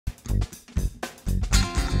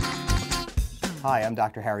Hi, I'm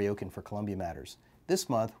Dr. Harry Oken for Columbia Matters. This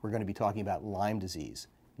month we're going to be talking about Lyme disease,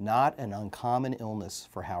 not an uncommon illness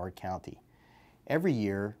for Howard County. Every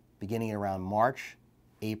year, beginning around March,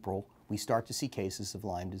 April, we start to see cases of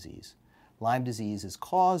Lyme disease. Lyme disease is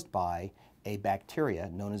caused by a bacteria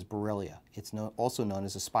known as Borrelia. It's also known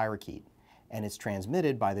as a spirochete, and it's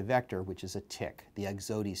transmitted by the vector, which is a tick, the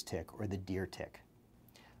Ixodes tick or the deer tick.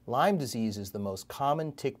 Lyme disease is the most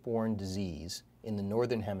common tick-borne disease in the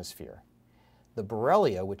northern hemisphere. The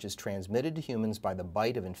Borrelia, which is transmitted to humans by the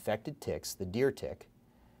bite of infected ticks, the deer tick,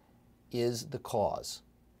 is the cause.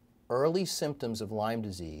 Early symptoms of Lyme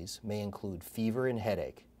disease may include fever and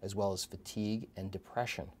headache, as well as fatigue and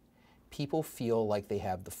depression. People feel like they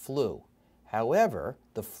have the flu. However,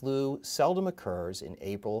 the flu seldom occurs in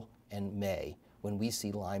April and May when we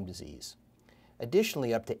see Lyme disease.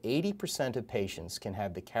 Additionally, up to 80% of patients can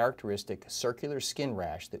have the characteristic circular skin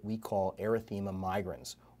rash that we call erythema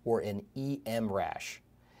migrans, or an EM rash.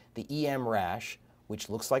 The EM rash, which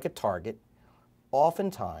looks like a target,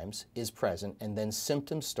 oftentimes is present and then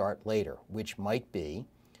symptoms start later, which might be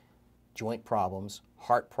joint problems,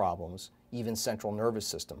 heart problems, even central nervous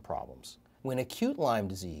system problems. When acute Lyme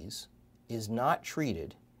disease is not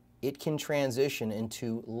treated, it can transition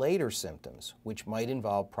into later symptoms, which might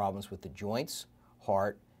involve problems with the joints,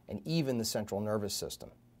 heart, and even the central nervous system.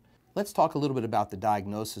 Let's talk a little bit about the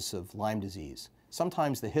diagnosis of Lyme disease.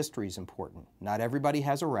 Sometimes the history is important. Not everybody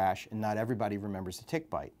has a rash and not everybody remembers a tick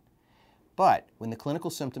bite. But when the clinical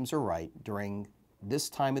symptoms are right during this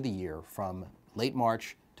time of the year, from late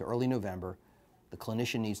March to early November, the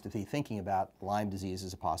clinician needs to be thinking about Lyme disease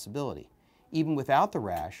as a possibility. Even without the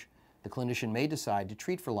rash, the clinician may decide to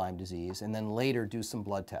treat for Lyme disease and then later do some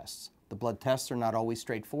blood tests. The blood tests are not always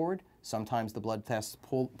straightforward. Sometimes the blood tests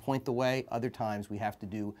point the way. Other times we have to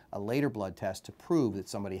do a later blood test to prove that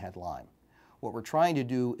somebody had Lyme. What we're trying to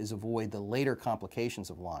do is avoid the later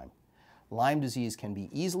complications of Lyme. Lyme disease can be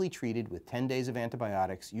easily treated with 10 days of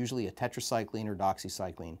antibiotics, usually a tetracycline or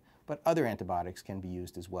doxycycline, but other antibiotics can be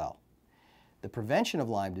used as well. The prevention of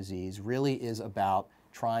Lyme disease really is about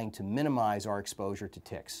trying to minimize our exposure to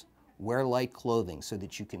ticks. Wear light clothing so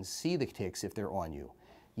that you can see the ticks if they're on you.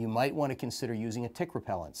 You might want to consider using a tick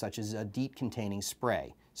repellent, such as a DEET-containing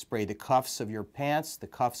spray. Spray the cuffs of your pants, the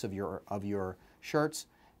cuffs of your shirts.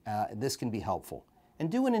 This can be helpful. And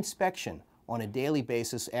do an inspection on a daily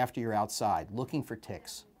basis after you're outside, looking for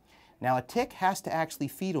ticks. Now, a tick has to actually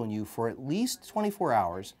feed on you for at least 24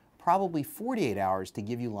 hours, probably 48 hours to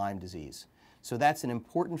give you Lyme disease. So that's an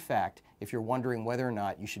important fact if you're wondering whether or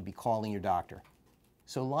not you should be calling your doctor.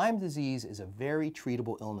 So Lyme disease is a very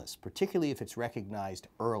treatable illness, particularly if it's recognized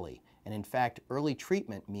early. And in fact, early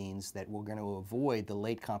treatment means that we're going to avoid the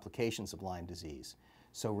late complications of Lyme disease.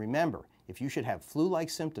 So remember, if you should have flu-like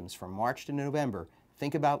symptoms from March to November,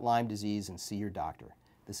 think about Lyme disease and see your doctor.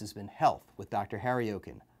 This has been Health with Dr. Harry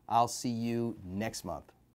Oken. I'll see you next month.